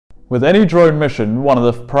With any drone mission, one of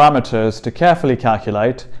the parameters to carefully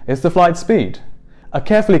calculate is the flight speed. A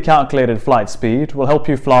carefully calculated flight speed will help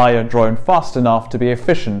you fly your drone fast enough to be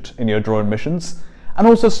efficient in your drone missions, and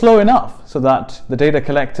also slow enough so that the data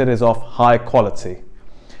collected is of high quality.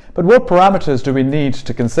 But what parameters do we need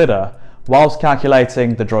to consider whilst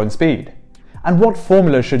calculating the drone speed? And what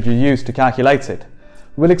formula should you use to calculate it?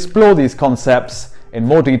 We'll explore these concepts in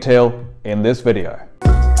more detail in this video.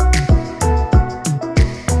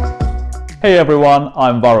 Hey everyone,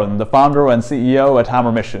 I'm Varun, the founder and CEO at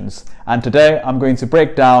Hammer Missions, and today I'm going to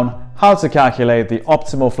break down how to calculate the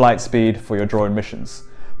optimal flight speed for your drone missions.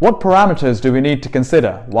 What parameters do we need to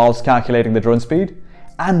consider whilst calculating the drone speed?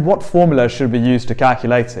 And what formula should we use to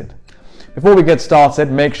calculate it? Before we get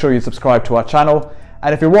started, make sure you subscribe to our channel,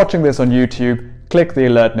 and if you're watching this on YouTube, click the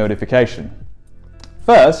alert notification.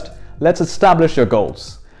 First, let's establish your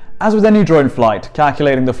goals. As with any drone flight,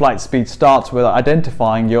 calculating the flight speed starts with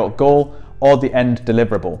identifying your goal or the end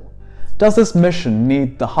deliverable. Does this mission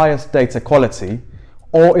need the highest data quality,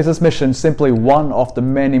 or is this mission simply one of the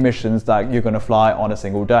many missions that you're going to fly on a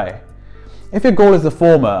single day? If your goal is the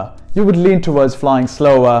former, you would lean towards flying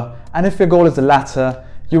slower, and if your goal is the latter,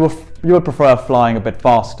 you would prefer flying a bit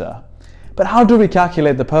faster. But how do we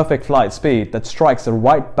calculate the perfect flight speed that strikes the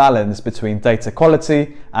right balance between data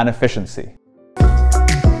quality and efficiency?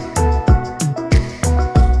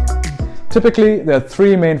 Typically, there are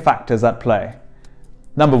three main factors at play.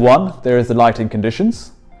 Number one, there is the lighting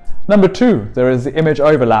conditions. Number two, there is the image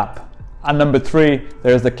overlap. And number three,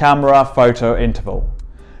 there is the camera photo interval.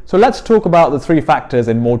 So let's talk about the three factors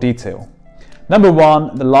in more detail. Number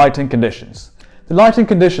one, the lighting conditions. The lighting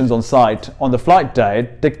conditions on site on the flight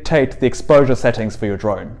day dictate the exposure settings for your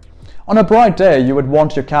drone. On a bright day, you would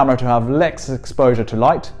want your camera to have less exposure to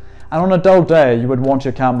light, and on a dull day, you would want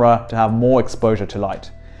your camera to have more exposure to light.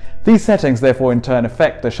 These settings therefore in turn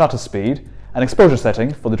affect the shutter speed and exposure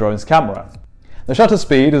setting for the drone's camera. The shutter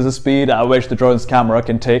speed is the speed at which the drone's camera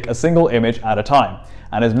can take a single image at a time,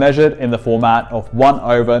 and is measured in the format of 1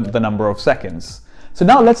 over the number of seconds. So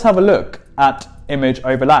now let's have a look at image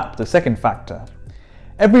overlap, the second factor.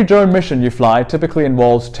 Every drone mission you fly typically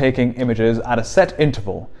involves taking images at a set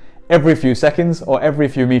interval, every few seconds or every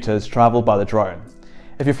few meters traveled by the drone.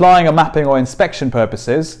 If you're flying a mapping or inspection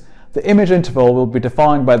purposes, the image interval will be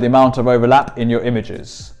defined by the amount of overlap in your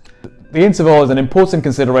images. The interval is an important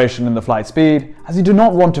consideration in the flight speed, as you do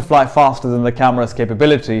not want to fly faster than the camera's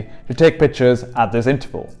capability to take pictures at this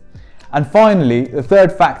interval. And finally, the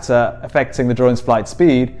third factor affecting the drone's flight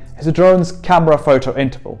speed is the drone's camera photo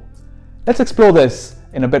interval. Let's explore this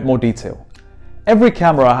in a bit more detail. Every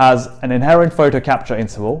camera has an inherent photo capture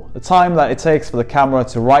interval, the time that it takes for the camera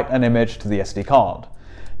to write an image to the SD card.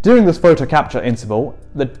 During this photo capture interval,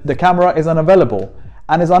 the camera is unavailable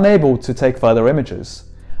and is unable to take further images.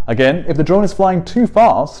 Again, if the drone is flying too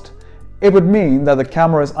fast, it would mean that the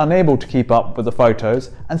camera is unable to keep up with the photos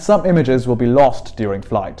and some images will be lost during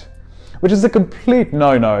flight, which is a complete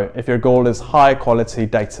no-no if your goal is high quality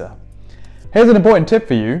data. Here's an important tip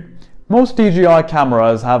for you. Most DJI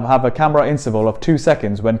cameras have a camera interval of 2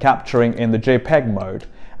 seconds when capturing in the JPEG mode,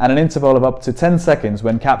 and an interval of up to 10 seconds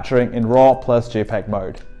when capturing in RAW plus JPEG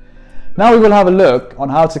mode. Now we will have a look on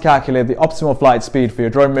how to calculate the optimal flight speed for your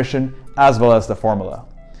drone mission, as well as the formula.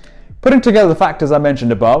 Putting together the factors I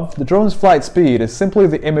mentioned above, the drone's flight speed is simply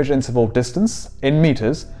the image interval distance, in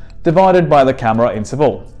meters, divided by the camera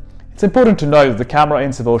interval. It's important to note that the camera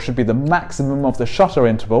interval should be the maximum of the shutter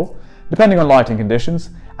interval, depending on lighting conditions,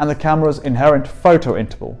 and the camera's inherent photo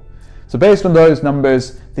interval. So based on those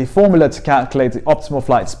numbers, the formula to calculate the optimal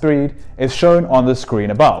flight speed is shown on the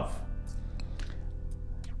screen above.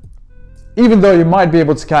 Even though you might be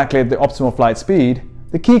able to calculate the optimal flight speed,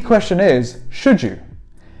 the key question is, should you?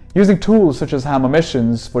 Using tools such as Hammer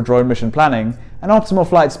Missions for drone mission planning, an optimal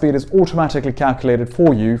flight speed is automatically calculated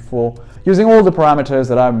for you for using all the parameters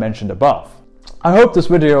that I've mentioned above. I hope this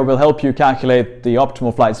video will help you calculate the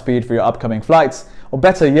optimal flight speed for your upcoming flights, or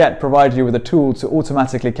better yet, provide you with a tool to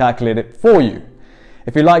automatically calculate it for you.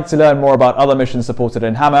 If you'd like to learn more about other missions supported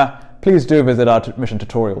in Hammer, please do visit our mission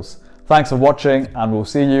tutorials. Thanks for watching, and we'll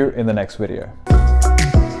see you in the next video.